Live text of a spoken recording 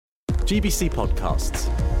GBC Podcasts.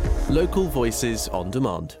 Local voices on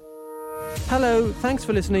demand. Hello, thanks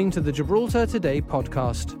for listening to the Gibraltar Today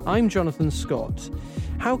podcast. I'm Jonathan Scott.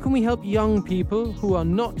 How can we help young people who are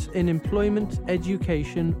not in employment,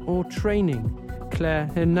 education or training? Claire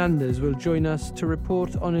Hernandez will join us to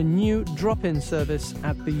report on a new drop-in service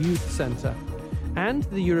at the youth centre. And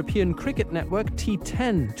the European Cricket Network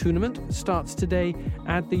T10 tournament starts today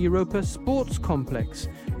at the Europa Sports Complex.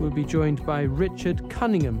 We'll be joined by Richard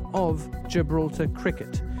Cunningham of Gibraltar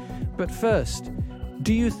Cricket. But first,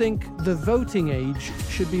 do you think the voting age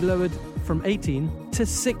should be lowered from 18 to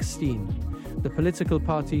 16? The political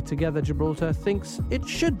party Together Gibraltar thinks it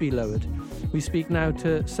should be lowered. We speak now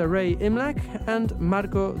to Saray Imlak and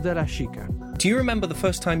Marco de la Chica. Do you remember the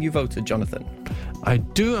first time you voted, Jonathan? I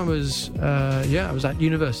do. I was at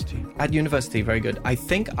university. At university, very good. I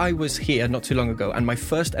think I was here not too long ago, and my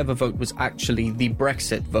first ever vote was actually the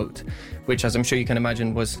Brexit vote, which, as I'm sure you can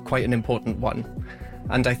imagine, was quite an important one.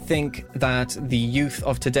 And I think that the youth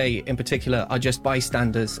of today, in particular, are just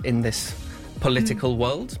bystanders in this political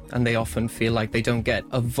world, and they often feel like they don't get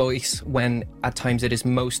a voice when at times it is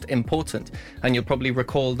most important. And you'll probably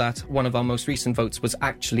recall that one of our most recent votes was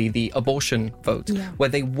actually the abortion vote, where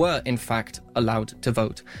they were in fact allowed to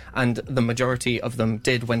vote, and the majority of them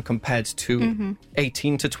did when compared to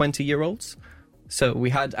 18 to 20-year-olds. So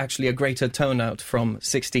we had actually a greater turnout from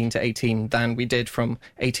 16 to 18 than we did from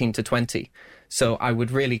 18 to 20. So I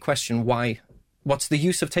would really question what's the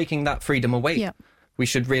use of taking that freedom away? Yeah. We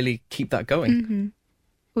should really keep that going.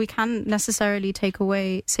 We can't necessarily take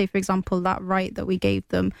away, say, for example, that right that we gave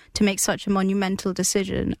them to make such a monumental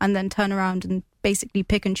decision and then turn around and basically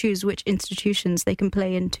pick and choose which institutions they can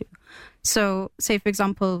play into. So, say, for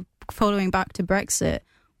example, following back to Brexit,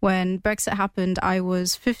 when Brexit happened, I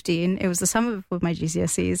was 15. It was the summer before my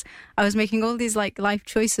GCSEs. I was making all these life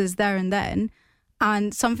choices there and then.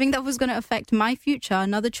 And something that was going to affect my future,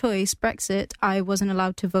 another choice, Brexit, I wasn't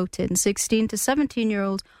allowed to vote in. 16 to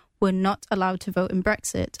 17-year-olds were not allowed to vote in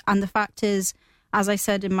Brexit. And the fact is, as I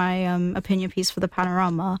said in my opinion piece for the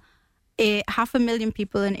Panorama, 500,000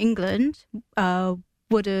 people in England were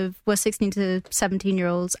 16 to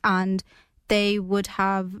 17-year-olds, and they would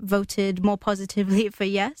have voted more positively for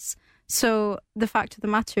yes. So the fact of the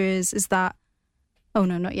matter is that oh,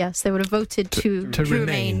 no, not yes. They would have voted to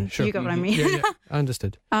remain. Sure. You got what I mean? Yeah, I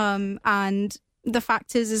understood. And the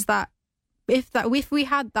fact is that if we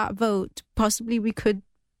had that vote, possibly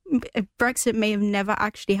Brexit may have never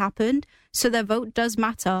actually happened. So their vote does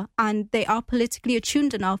matter, and they are politically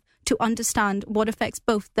attuned enough to understand what affects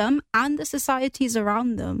both them and the societies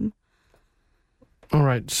around them. All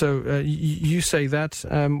right, so you say that.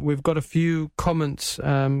 We've got a few comments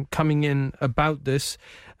coming in about this.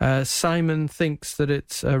 Simon thinks that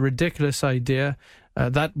it's a ridiculous idea.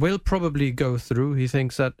 That will probably go through. He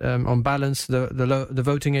thinks that, on balance, the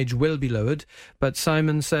voting age will be lowered. But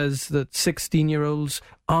Simon says that 16-year-olds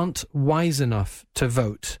aren't wise enough to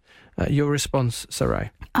vote. Your response,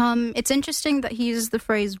 Sarai? It's interesting that he uses the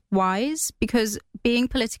phrase wise, because being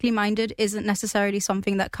politically minded isn't necessarily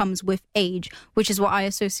something that comes with age, which is what I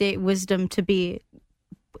associate wisdom to be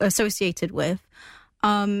associated with.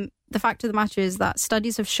 The fact of the matter is that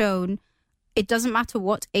studies have shown it doesn't matter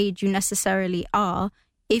what age you necessarily are.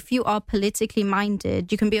 If you are politically minded,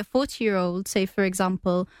 you can be a 40-year-old, say, for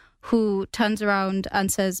example, who turns around and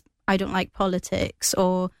says, I don't like politics,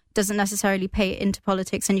 or doesn't necessarily pay into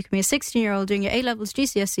politics, and you can be a 16-year-old doing your A-levels,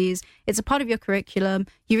 GCSEs. It's a part of your curriculum.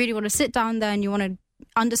 You really want to sit down there and you want to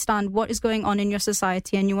understand what is going on in your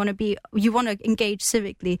society, and you want to engage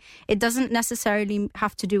civically. It doesn't necessarily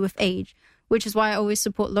have to do with age, which is why I always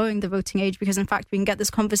support lowering the voting age, because in fact we can get this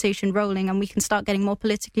conversation rolling and we can start getting more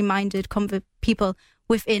politically minded people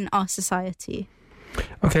within our society.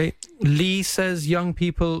 Okay, Lee says young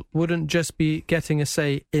people wouldn't just be getting a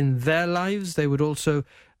say in their lives, they would also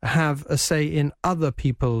have a say in other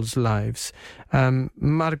people's lives.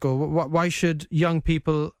 Marco, why should young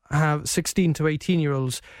people 16 to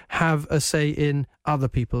 18-year-olds have a say in other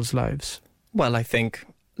people's lives? Well, I think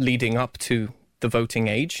leading up to the voting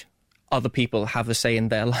age, other people have a say in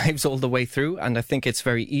their lives all the way through, and I think it's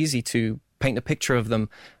very easy to paint a picture of them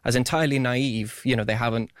as entirely naive. You know, they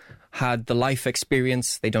haven't had the life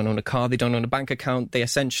experience, they don't own a car, they don't own a bank account, they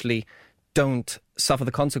essentially don't suffer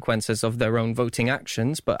the consequences of their own voting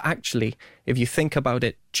actions. But actually, if you think about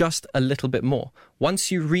it just a little bit more,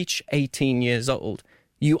 once you reach 18 years old,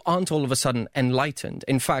 you aren't all of a sudden enlightened.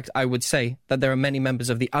 In fact, I would say that there are many members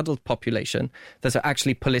of the adult population that are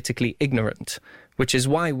actually politically ignorant, which is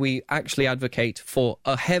why we actually advocate for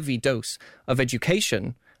a heavy dose of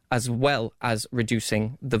education as well as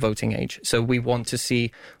reducing the voting age. So we want to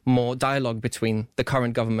see more dialogue between the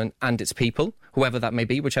current government and its people, whoever that may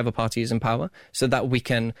be, whichever party is in power, so that we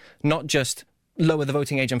can not just lower the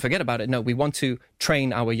voting age and forget about it. No, we want to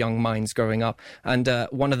train our young minds growing up. And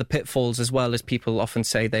one of the pitfalls as well is people often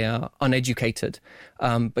say they are uneducated.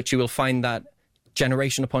 But you will find that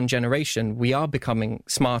generation upon generation, we are becoming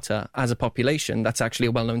smarter as a population. That's actually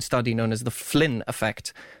a well-known study known as the Flynn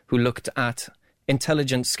effect, who looked at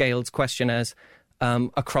intelligence scales questionnaires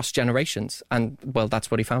across generations. And, well,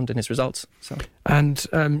 that's what he found in his results. So. And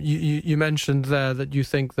you mentioned there that you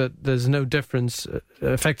think that there's no difference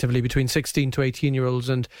effectively between 16 to 18-year-olds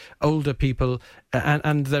and older people,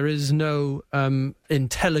 and there is no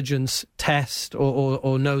intelligence test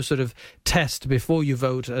or no sort of test before you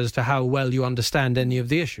vote as to how well you understand any of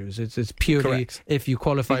the issues. It's purely Correct. If you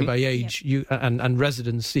qualify by age and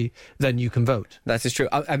residency, then you can vote. That is true.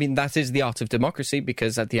 I mean, that is the art of democracy,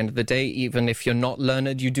 because at the end of the day, even if you're not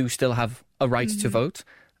learned, you do still have a right to vote.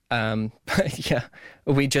 Yeah,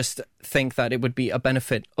 we just think that it would be a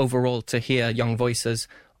benefit overall to hear young voices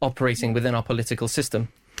operating within our political system.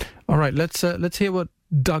 All right, let's hear what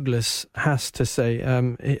Douglas has to say.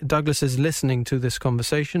 Douglas is listening to this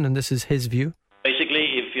conversation, and this is his view.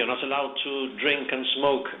 Basically, if you're not allowed to drink and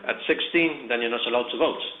smoke at 16, then you're not allowed to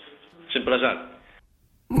vote. Simple as that.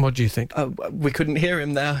 What do you think? We couldn't hear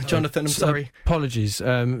him there, Jonathan. I'm sorry. Apologies.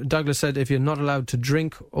 Douglas said if you're not allowed to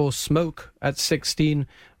drink or smoke at 16,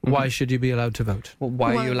 why should you be allowed to vote? Well,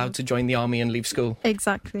 why are you allowed to join the army and leave school?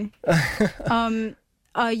 Exactly.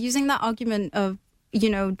 Using that argument of,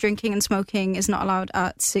 drinking and smoking is not allowed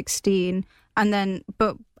at 16,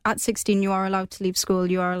 but at 16 you are allowed to leave school,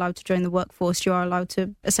 you are allowed to join the workforce, you are allowed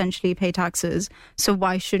to essentially pay taxes. So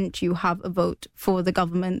why shouldn't you have a vote for the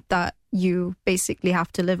government that you basically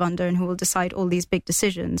have to live under and who will decide all these big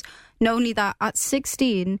decisions? Not only that, at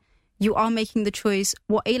 16, you are making the choice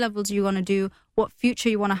what A-levels you want to do, what future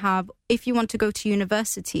you want to have, if you want to go to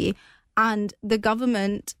university. And the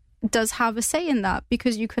government does have a say in that,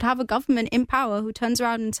 because you could have a government in power who turns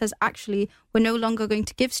around and says, actually, we're no longer going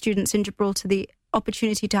to give students in Gibraltar the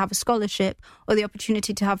opportunity to have a scholarship or the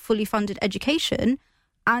opportunity to have fully funded education.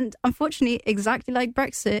 And unfortunately, exactly like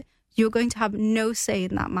Brexit, you're going to have no say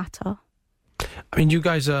in that matter. I mean, you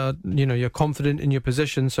guys are, you're confident in your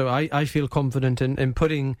position, so I feel confident in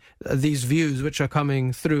putting these views which are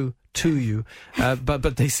coming through to you,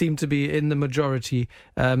 but they seem to be in the majority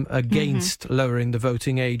against lowering the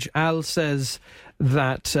voting age. Al says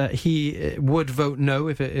that he would vote no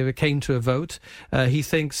if it came to a vote. He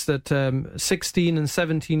thinks that 16 and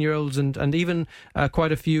 17-year-olds and even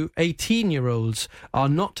quite a few 18-year-olds are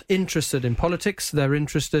not interested in politics. They're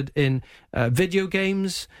interested in video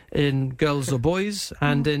games, in girls or boys,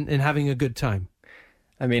 and in having a good time.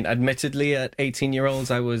 I mean, admittedly, at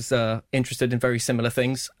 18-year-olds, I was interested in very similar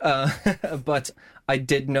things. But I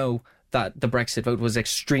did know that the Brexit vote was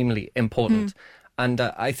extremely important. And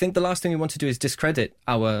I think the last thing we want to do is discredit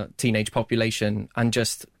our teenage population and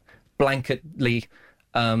just blanketly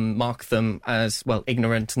mark them as, well,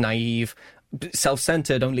 ignorant, naive,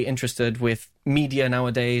 self-centered, only interested with media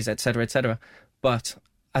nowadays, etc., etc. But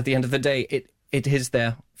at the end of the day, it is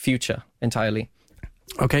their future entirely.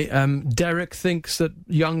 Okay, Derek thinks that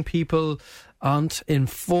young people aren't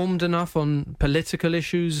informed enough on political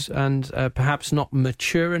issues and perhaps not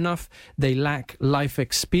mature enough. They lack life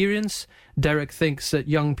experience. Derek thinks that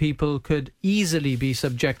young people could easily be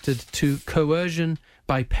subjected to coercion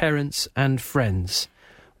by parents and friends.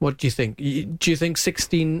 What do you think? Do you think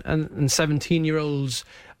 16 and 17-year-olds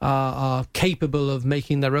are capable of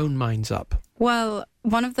making their own minds up? Well,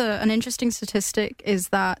 an interesting statistic is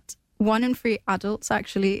that 1 in 3 adults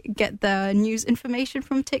actually get their news information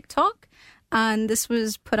from TikTok. And this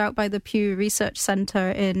was put out by the Pew Research Center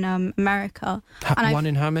in America. One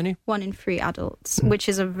in how many? 1 in 3 adults, which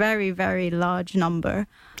is a very, very large number.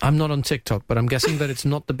 I'm not on TikTok, but I'm guessing that it's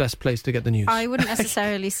not the best place to get the news. I wouldn't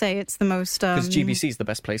necessarily say it's the most... Because GBC is the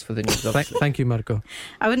best place for the news, obviously. Thank you, Marco.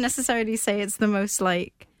 I wouldn't necessarily say it's the most,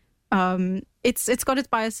 it's got its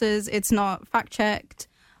biases, it's not fact-checked.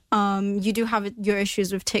 You do have your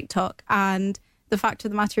issues with TikTok, and the fact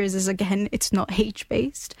of the matter is again, it's not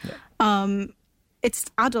age-based. Yeah. It's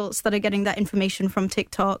adults that are getting that information from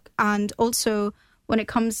TikTok. And also, when it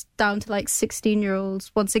comes down to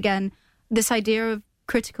 16-year-olds, once again, this idea of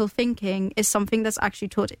critical thinking is something that's actually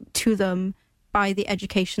taught to them by the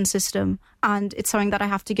education system. And it's something that I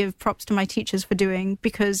have to give props to my teachers for doing,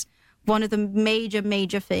 because one of the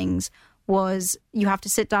major things was you have to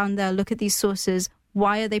sit down there, look at these sources,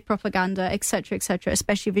 Why are they propaganda, etc., etc.,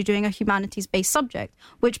 especially if you're doing a humanities-based subject,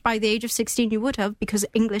 which by the age of 16 you would have, because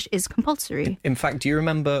English is compulsory. In fact, do you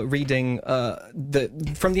remember reading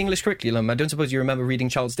from the English curriculum? I don't suppose you remember reading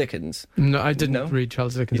Charles Dickens? No, I didn't read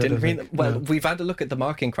Charles Dickens. You didn't read? Well, no. We've had a look at the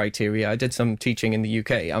marking criteria. I did some teaching in the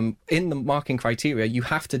UK. In the marking criteria, you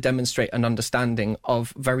have to demonstrate an understanding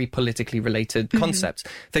of very politically related concepts,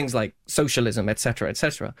 things like socialism, etc.,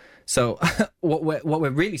 etc. So what we're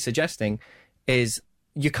really suggesting is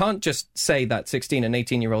you can't just say that 16 and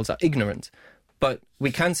 18-year-olds are ignorant, but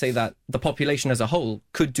we can say that the population as a whole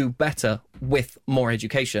could do better with more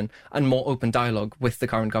education and more open dialogue with the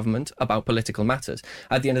current government about political matters.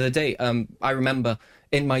 At the end of the day, I remember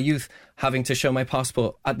in my youth having to show my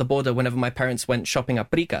passport at the border whenever my parents went shopping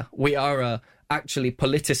at Brica. We are a actually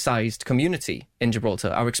politicized community in Gibraltar.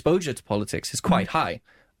 Our exposure to politics is quite high.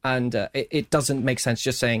 And it doesn't make sense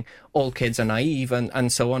just saying all kids are naive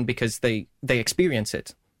and so on, because they experience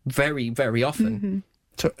it very, very often.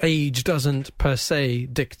 So age doesn't per se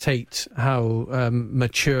dictate how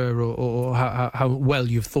mature or how well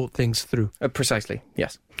you've thought things through. Precisely,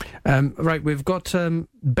 yes. Right, we've got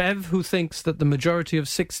Bev, who thinks that the majority of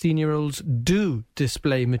 16-year-olds do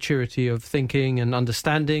display maturity of thinking and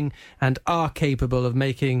understanding and are capable of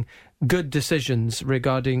making good decisions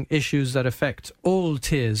regarding issues that affect all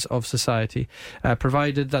tiers of society,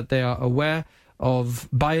 provided that they are aware of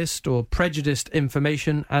biased or prejudiced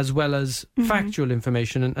information as well as factual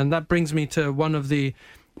information. And that brings me to one of the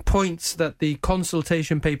points that the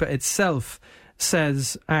consultation paper itself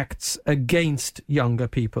says acts against younger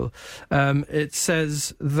people. It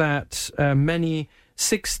says that many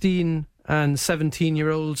 16 and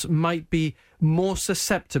 17-year-olds might be more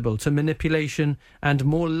susceptible to manipulation and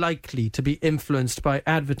more likely to be influenced by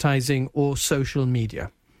advertising or social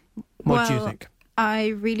media. What do you think? I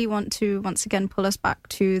really want to once again pull us back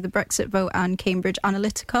to the Brexit vote and Cambridge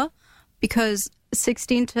Analytica, because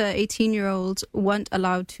 16 to 18-year-olds weren't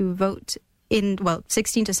allowed to vote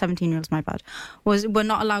 16 to 17-year-olds, my bad, were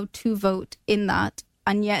not allowed to vote in that,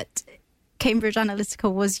 and yet Cambridge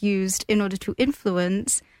Analytica was used in order to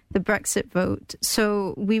influence the Brexit vote.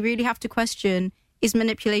 So we really have to question, is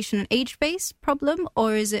manipulation an age-based problem,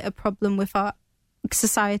 or is it a problem with our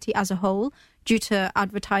society as a whole, due to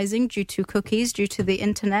advertising, due to cookies, due to the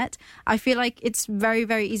internet? I feel like it's very,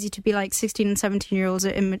 very easy to be like 16 and 17-year-olds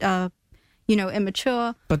are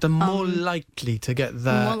immature. But they're more likely to get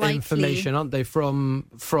that information, aren't they, from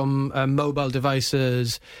mobile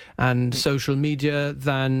devices and social media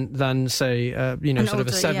than say, sort of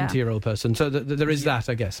a 70-year-old person. So there is that,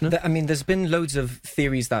 I guess, no? I mean, there's been loads of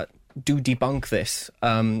theories that do debunk this.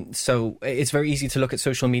 So it's very easy to look at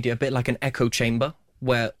social media a bit like an echo chamber,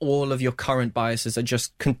 where all of your current biases are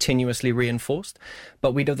just continuously reinforced.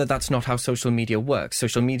 But we know that that's not how social media works.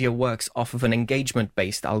 Social media works off of an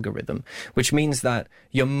engagement-based algorithm, which means that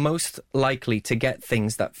you're most likely to get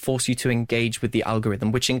things that force you to engage with the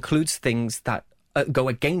algorithm, which includes things that go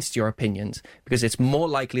against your opinions, because it's more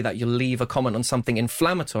likely that you'll leave a comment on something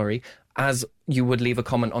inflammatory as you would leave a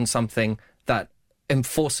comment on something that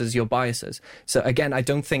enforces your biases. So again, I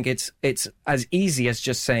don't think it's as easy as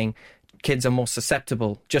just saying kids are more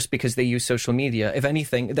susceptible just because they use social media. If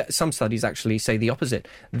anything, some studies actually say the opposite.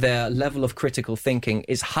 Their level of critical thinking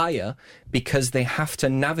is higher because they have to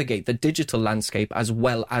navigate the digital landscape as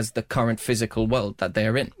well as the current physical world that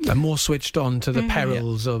they're in. They're more switched on to the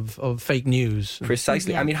perils of fake news.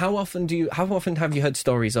 Precisely. Yeah. I mean, how often have you heard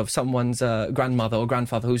stories of someone's grandmother or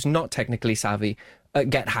grandfather who's not technically savvy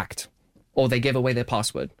get hacked, or they give away their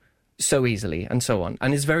password so easily, and so on?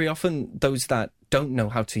 And it's very often those that don't know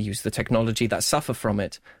how to use the technology that suffer from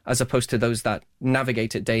it, as opposed to those that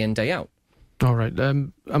navigate it day in, day out. All right.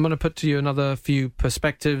 I'm going to put to you another few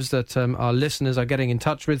perspectives that our listeners are getting in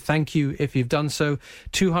touch with. Thank you if you've done so.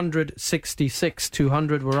 266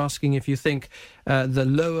 200. We're asking if you think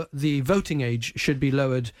the voting age should be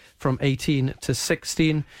lowered from 18 to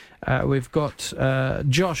 16. We've got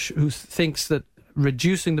Josh, who thinks that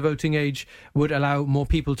reducing the voting age would allow more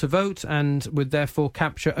people to vote and would therefore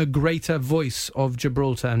capture a greater voice of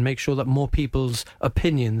Gibraltar and make sure that more people's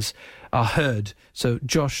opinions are heard. So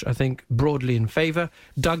Josh, I think, broadly in favour.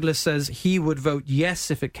 Douglas says he would vote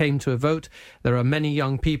yes if it came to a vote. There are many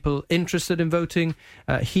young people interested in voting.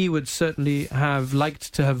 He would certainly have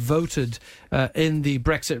liked to have voted in the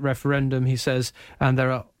Brexit referendum, he says, and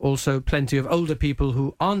there are also plenty of older people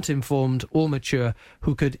who aren't informed or mature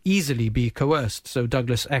who could easily be coerced. So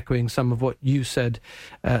Douglas echoing some of what you said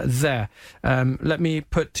there. Let me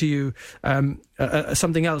put to you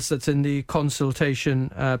something else that's in the consultation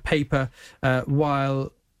paper.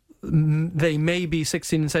 While they may be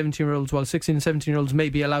 16 and 17-year-olds, while 16 and 17-year-olds may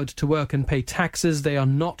be allowed to work and pay taxes, they are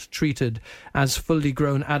not treated as fully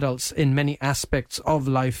grown adults in many aspects of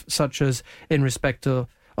life, such as in respect of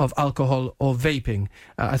alcohol or vaping.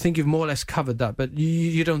 I think you've more or less covered that, but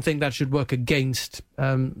you don't think that should work against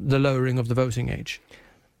the lowering of the voting age?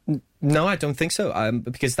 No, I don't think so,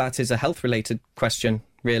 because that is a health-related question,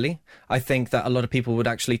 really. I think that a lot of people would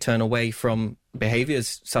actually turn away from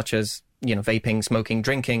behaviours such as, vaping, smoking,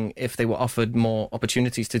 drinking, if they were offered more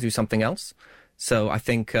opportunities to do something else. So I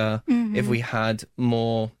think if we had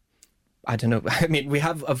more, I don't know, I mean, we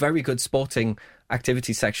have a very good sporting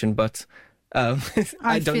activity section, but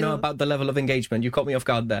I don't know about the level of engagement. You caught me off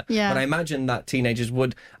guard there. Yeah. But I imagine that teenagers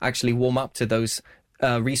would actually warm up to those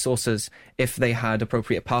resources if they had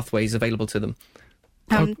appropriate pathways available to them.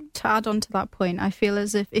 To add on to that point, I feel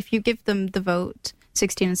as if you give them the vote,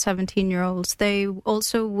 16 and 17-year-olds, they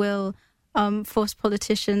also will force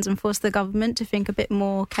politicians and force the government to think a bit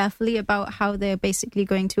more carefully about how they're basically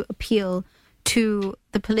going to appeal to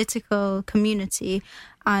the political community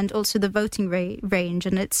and also the voting range.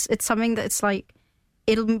 And it's something that's like,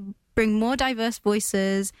 it'll bring more diverse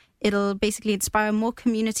voices, it'll basically inspire more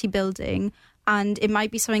community building, and it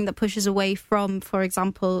might be something that pushes away from, for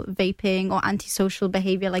example, vaping or antisocial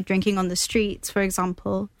behaviour like drinking on the streets, for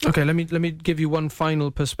example. Okay, let me give you one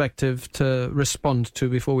final perspective to respond to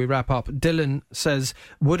before we wrap up. Dylan says,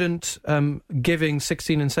 wouldn't giving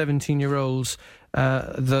 16 and 17-year-olds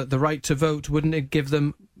the right to vote, wouldn't it give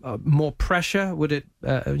them more pressure? Would it,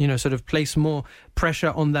 sort of place more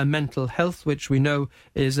pressure on their mental health, which we know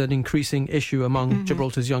is an increasing issue among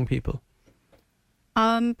Gibraltar's young people?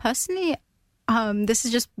 Personally, this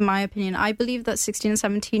is just my opinion. I believe that 16 and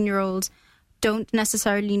 17-year-olds don't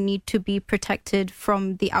necessarily need to be protected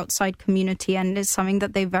from the outside community, and it's something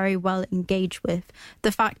that they very well engage with.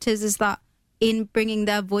 The fact is that in bringing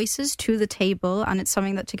their voices to the table, and it's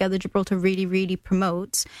something that Together Gibraltar really, really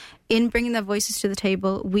promotes, in bringing their voices to the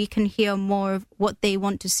table, we can hear more of what they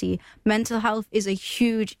want to see. Mental health is a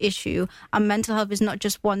huge issue, and mental health is not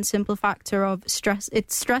just one simple factor of stress.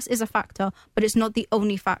 Stress is a factor, but it's not the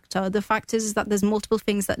only factor. The fact is that there's multiple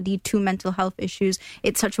things that lead to mental health issues.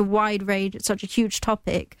 It's such a wide range, it's such a huge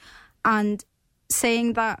topic, and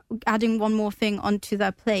saying that, adding one more thing onto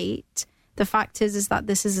their plate, the fact is that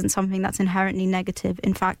this isn't something that's inherently negative.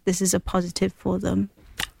 In fact, this is a positive for them.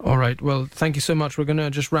 All right. Well, thank you so much. We're going to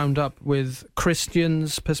just round up with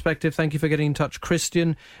Christian's perspective. Thank you for getting in touch.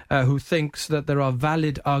 Christian, who thinks that there are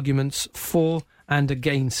valid arguments for and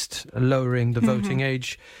against lowering the voting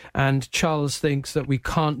age. And Charles thinks that we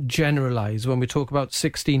can't generalise. When we talk about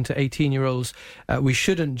 16 to 18-year-olds, we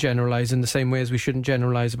shouldn't generalise in the same way as we shouldn't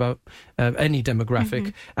generalise about any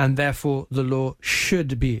demographic. And therefore, the law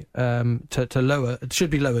should be lowered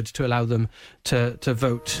to allow them to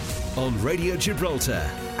vote. On Radio Gibraltar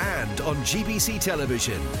and on GBC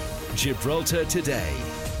Television, Gibraltar Today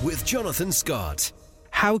with Jonathan Scott.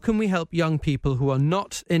 How can we help young people who are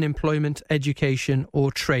not in employment, education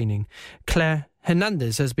or training? Claire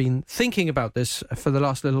Hernandez has been thinking about this for the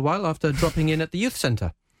last little while after dropping in at the youth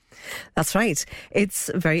centre. That's right.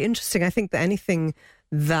 It's very interesting. I think that anything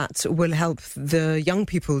that will help the young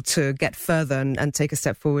people to get further and take a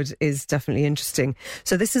step forward is definitely interesting.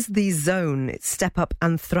 So this is the Zone, it's Step Up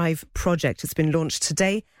and Thrive project. It's been launched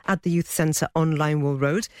today at the Youth Centre on Linewall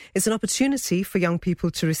Road. It's an opportunity for young people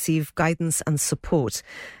to receive guidance and support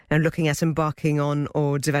and looking at embarking on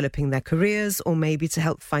or developing their careers, or maybe to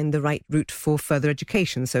help find the right route for further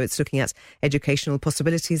education. So it's looking at educational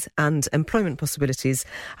possibilities and employment possibilities.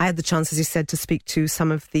 I had the chance, as you said, to speak to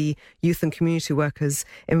some of the youth and community workers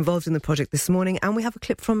involved in the project this morning, and we have a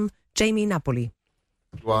clip from Jamie Napoli.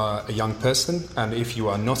 You are a young person, and if you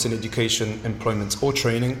are not in education, employment or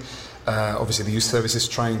training, obviously the youth service is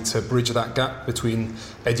trying to bridge that gap between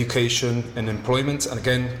education and employment. And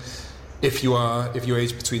again, if you're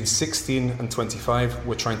aged between 16 and 25,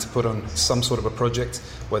 we're trying to put on some sort of a project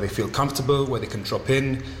where they feel comfortable, where they can drop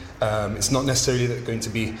in. It's not necessarily that they're going to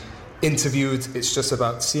be interviewed. It's just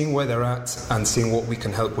about seeing where they're at and seeing what we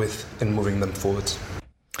can help with in moving them forward.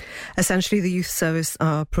 Essentially, the youth service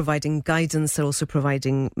are providing guidance. They're also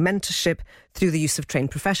providing mentorship through the use of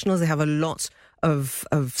trained professionals. They have a lot of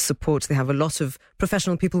support. They have a lot of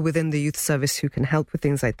professional people within the youth service who can help with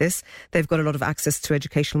things like this. They've got a lot of access to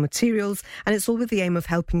educational materials, and it's all with the aim of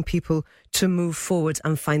helping people to move forward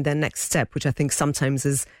and find their next step, which I think sometimes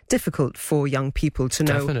is difficult for young people to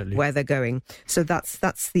know where they're going. So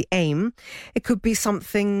that's the aim. It could be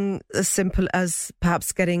something as simple as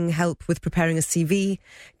perhaps getting help with preparing a CV,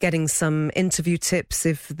 getting some interview tips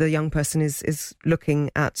if the young person is looking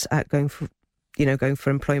at going for going for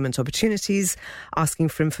employment opportunities, asking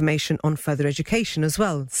for information on further education as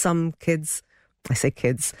well. Some kids, I say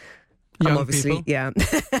kids, Young I'm obviously, people. yeah.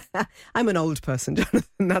 I'm an old person,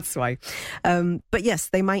 Jonathan, that's why. But yes,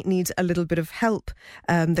 they might need a little bit of help.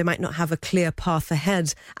 They might not have a clear path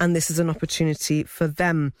ahead, and this is an opportunity for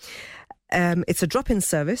them. It's a drop-in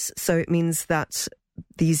service, so it means that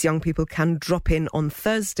these young people can drop in on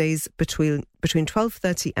Thursdays between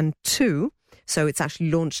 12:30 and 2. So it's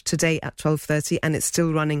actually launched today at 12:30 and it's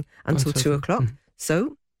still running until 2 o'clock.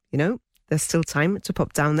 So, there's still time to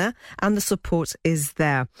pop down there, and the support is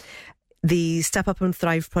there. The Step Up and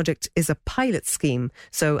Thrive project is a pilot scheme.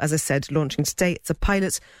 So, as I said, launching today, it's a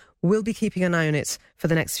pilot. We'll be keeping an eye on it for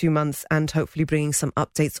the next few months and hopefully bringing some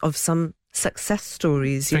updates of some success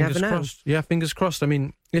stories. You never know. Crossed. Yeah, fingers crossed. I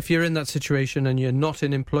mean, if you're in that situation and you're not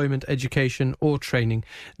in employment, education or training,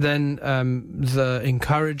 then the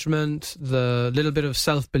encouragement, the little bit of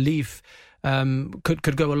self-belief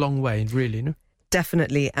could go a long way, really, no?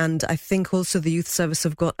 Definitely. And I think also the youth service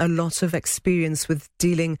have got a lot of experience with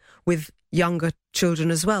dealing with younger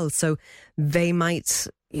children as well. So they might,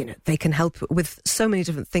 they can help with so many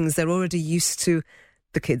different things. They're already used to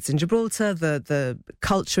the kids in Gibraltar, the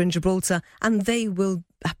culture in Gibraltar, and they will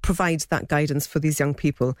provide that guidance for these young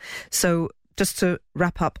people. So just to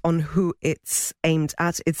wrap up on who it's aimed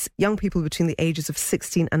at, it's young people between the ages of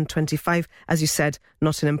 16 and 25, as you said,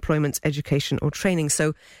 not in employment, education or training.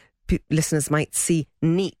 So listeners might see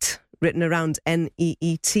NEET written around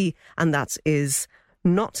NEET, and that is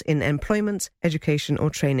not in employment, education or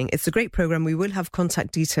training. It's a great programme. We will have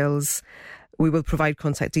contact details. We will provide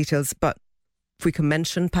contact details, but if we can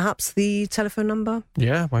mention perhaps the telephone number.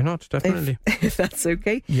 Yeah, why not? Definitely. If that's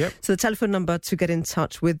okay. Yep. So the telephone number to get in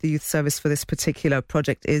touch with the youth service for this particular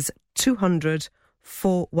project is 200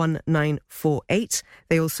 41948.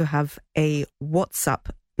 They also have a WhatsApp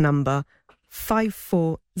number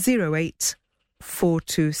 5408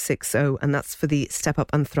 4260, and that's for the Step Up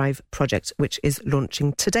and Thrive project, which is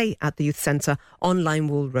launching today at the Youth Centre on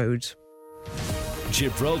Limewall Road.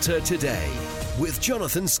 Gibraltar Today with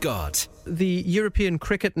Jonathan Scott. The European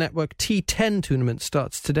Cricket Network T10 tournament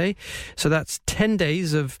starts today. So that's 10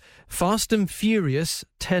 days of fast and furious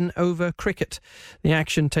 10-over cricket. The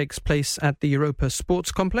action takes place at the Europa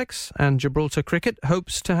Sports Complex, and Gibraltar Cricket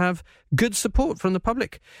hopes to have good support from the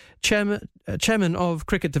public. Chairman of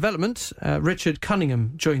Cricket Development, Richard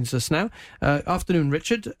Cunningham, joins us now. Afternoon,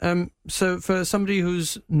 Richard. So for somebody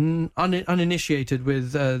who's uninitiated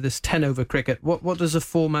with this 10-over cricket, what does a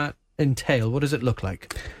format entail? What does it look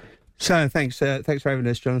like? So thanks for having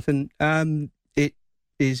us, Jonathan. It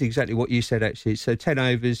is exactly what you said, actually. So 10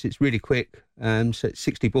 overs, it's really quick. So it's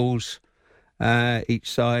 60 balls each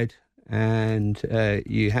side, and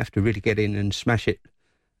you have to really get in and smash it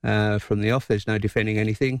from the off. There's no defending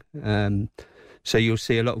anything. So you'll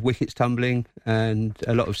see a lot of wickets tumbling and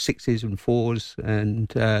a lot of sixes and fours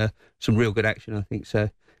and some real good action, I think. So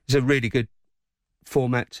it's a really good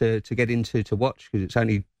format to get into to watch, because it's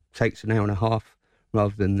only takes an hour and a half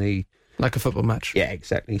rather than like a football match. Yeah,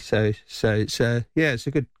 exactly. So it's it's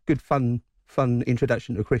a good fun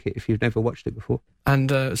introduction to cricket if you've never watched it before. And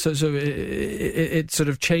so it sort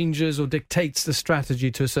of changes or dictates the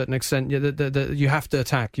strategy to a certain extent. Yeah, you have to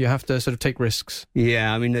attack. You have to sort of take risks.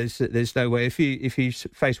 Yeah, I mean, there's no way if you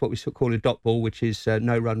face what we call a dot ball, which is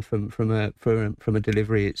no run from a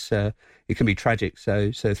delivery, it can be tragic.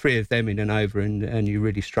 So 3 of them in an over, and you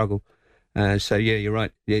really struggle. So yeah, you're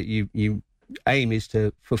right. Yeah, you aim is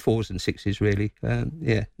for fours and sixes, really.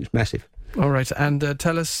 Yeah, it's massive. All right, and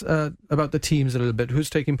tell us about the teams a little bit. Who's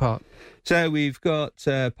taking part? So we've got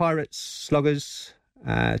Pirates, Sloggers,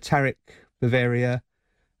 Tarik, Bavaria,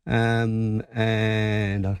 and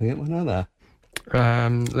I forget one other.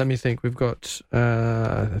 Let me think. We've got.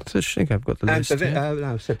 I think I've got the list.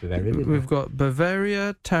 No, I said Bavaria. We've got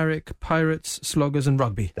Bavaria, Tarik, Pirates, Sloggers, and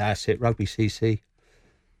Rugby. That's it. Rugby CC.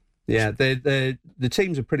 Yeah, the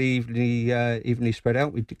teams are pretty evenly spread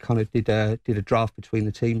out. We did a draft between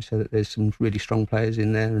the teams so that there's some really strong players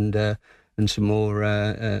in there and some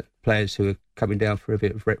more players who are coming down for a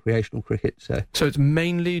bit of recreational cricket. So it's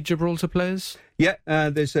mainly Gibraltar players. Yeah,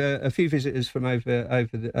 there's a few visitors from over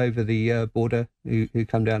the border who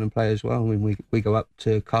come down and play as well. I mean, we go up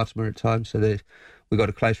to Cartama at times, so we've got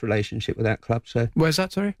a close relationship with that club. So where's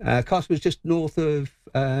that? Sorry, Cartama's just north of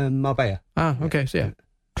Marbella. Ah, okay, so yeah.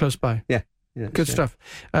 Close by. Yeah. Good stuff.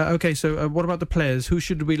 Okay, so what about the players? Who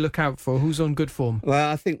should we look out for? Who's on good form? Well,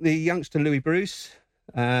 I think the youngster Louis Bruce,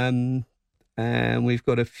 and we've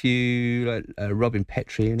got a few like Robin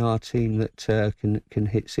Petrie in our team that can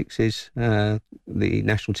hit sixes. The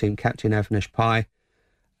national team captain Avinash Pai,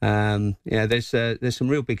 There's some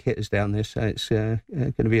real big hitters down there, so it's going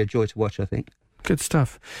to be a joy to watch, I think. Good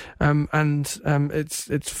stuff.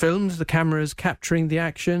 It's filmed. The camera's capturing the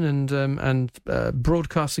action and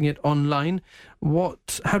broadcasting it online.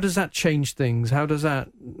 How does that change things? How does that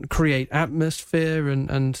create atmosphere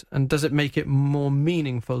and does it make it more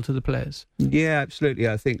meaningful to the players? Yeah, absolutely.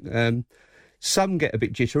 I think some get a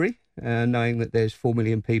bit jittery, knowing that there's 4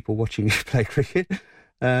 million people watching you play cricket.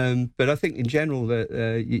 But I think in general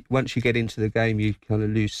that once you get into the game, you kind of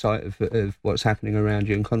lose sight of what's happening around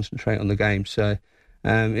you and concentrate on the game. So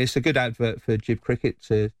it's a good advert for Jib Cricket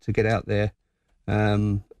to get out there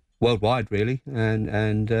worldwide, really,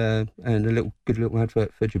 and a good little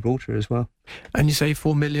advert for Gibraltar as well. And you say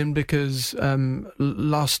 4 million because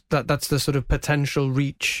that's the sort of potential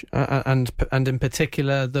reach, and in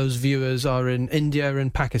particular, those viewers are in India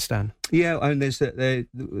and Pakistan. Yeah, and there's a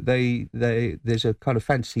kind of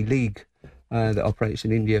fantasy league that operates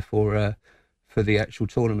in India for the actual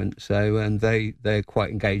tournament. So and they're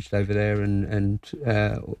quite engaged over there and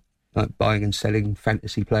like buying and selling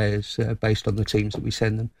fantasy players based on the teams that we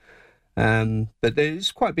send them. But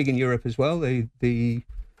it's quite big in Europe as well. The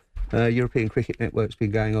European Cricket Network's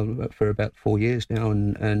been going on for about 4 years now,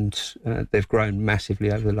 and they've grown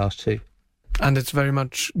massively over the last 2. And it's very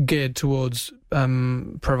much geared towards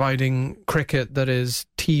providing cricket that is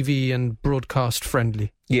TV and broadcast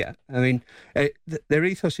friendly. Yeah, I mean, their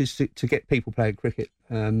ethos is to get people playing cricket.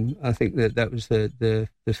 I think that was the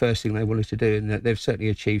first thing they wanted to do, and that they've certainly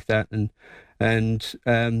achieved that.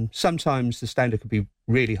 And sometimes the standard can be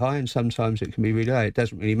really high, and sometimes it can be really low. It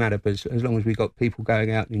doesn't really matter, but as long as we've got people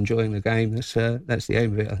going out and enjoying the game, that's the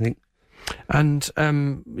aim of it, I think. And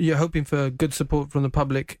you're hoping for good support from the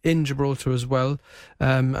public in Gibraltar as well.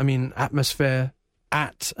 I mean, atmosphere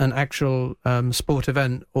at an actual sport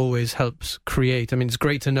event always helps create. I mean, it's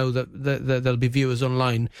great to know that there'll be viewers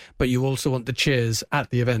online, but you also want the cheers at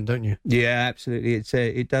the event, don't you? Yeah, absolutely.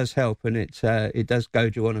 It does help, and it does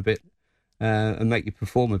goad you on a bit and make you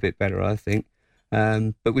perform a bit better, I think.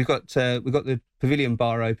 But we've got the pavilion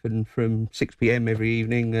bar open from 6 p.m. every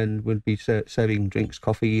evening, and we'll be serving drinks,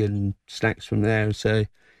 coffee and snacks from there. So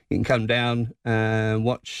you can come down and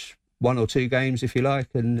watch 1 or 2 games if you like,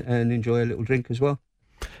 and enjoy a little drink as well.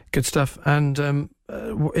 Good stuff. And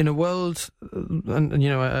in a world, and you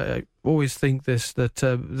know, I always think this, that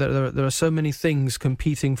there are so many things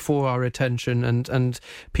competing for our attention, and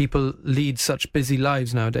people lead such busy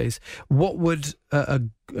lives nowadays. What would a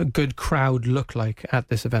good crowd look like at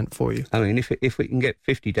this event for you? I mean, if we can get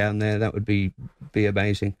 50 down there, that would be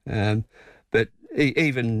amazing. But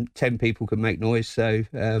even 10 people can make noise, so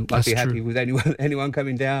I'd be happy with anyone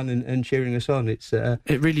coming down and cheering us on. It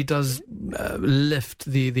really does lift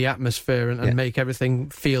the atmosphere and make everything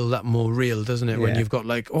feel that more real, doesn't it? When you've got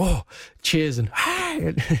like cheers and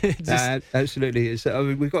absolutely. I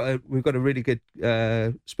mean, we've got a really good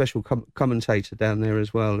special commentator down there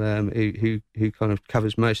as well, who kind of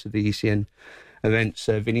covers most of the ECN events.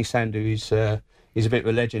 Vinny Sandhu is a bit of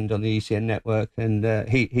a legend on the ECN network, and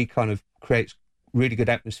he kind of creates really good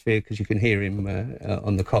atmosphere because you can hear him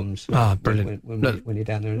on the comms. Brilliant. When you're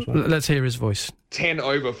down there as well. Let's hear his voice. 10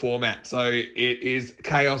 over format, so it is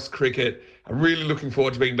chaos cricket. I'm really looking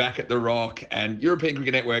forward to being back at the Rock, and European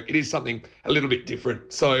Cricket Network, it is something a little bit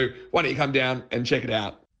different. So why don't you come down and check it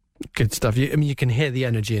out? Good stuff. You can hear the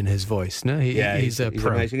energy in his voice, no? He's a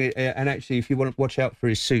pro. Amazing. And actually, if you want to watch out for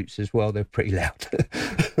his suits as well, they're pretty loud.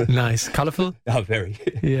 Nice. Colourful? Oh, very.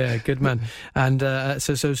 Yeah, good man. And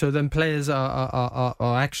so then players are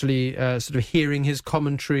actually sort of hearing his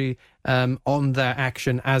commentary on their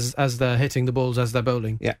action as they're hitting the balls, as they're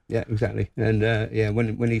bowling. Yeah, exactly. And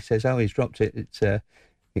when he says, he's dropped it,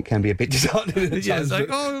 it can be a bit disheartening at times. Like,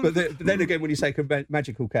 but then again, when you say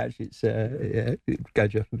magical catch, it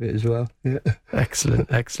goes you up a bit as well. Yeah.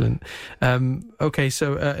 Excellent. Okay,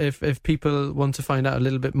 so if people want to find out a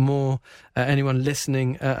little bit more, anyone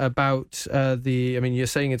listening about you're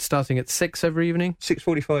saying it's starting at 6 every evening?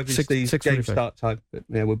 6:45 is the game start time, but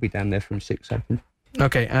we'll be down there from 6 open.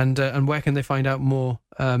 Okay, and where can they find out more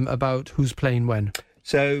about who's playing when?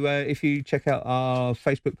 So if you check out our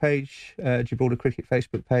Facebook page, Gibraltar Cricket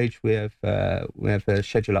Facebook page, we have a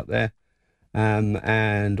schedule up there,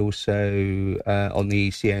 and also on the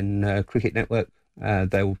ECN Cricket Network,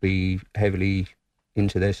 they will be heavily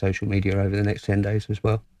into their social media over the next 10 days as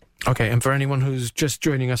well. Okay, and for anyone who's just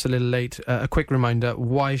joining us a little late, a quick reminder,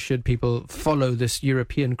 why should people follow this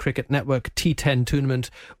European Cricket Network T10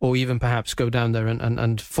 tournament, or even perhaps go down there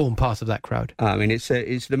and form part of that crowd? I mean, it's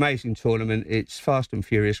an amazing tournament. It's fast and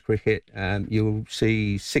furious cricket. You'll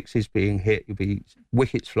see sixes being hit. You'll be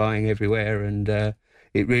wickets flying everywhere, and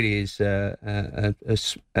it really is a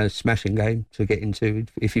smashing game to get into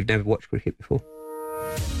if you've never watched cricket before.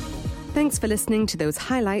 Thanks for listening to those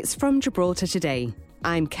highlights from Gibraltar Today.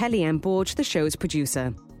 I'm Kelly-Ann Borge, the show's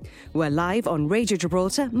producer. We're live on Radio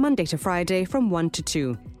Gibraltar Monday to Friday from 1 to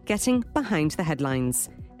 2, getting behind the headlines.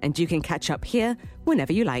 And you can catch up here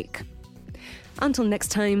whenever you like. Until next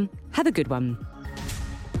time, have a good one.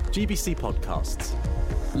 GBC Podcasts.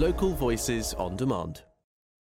 Local voices on demand.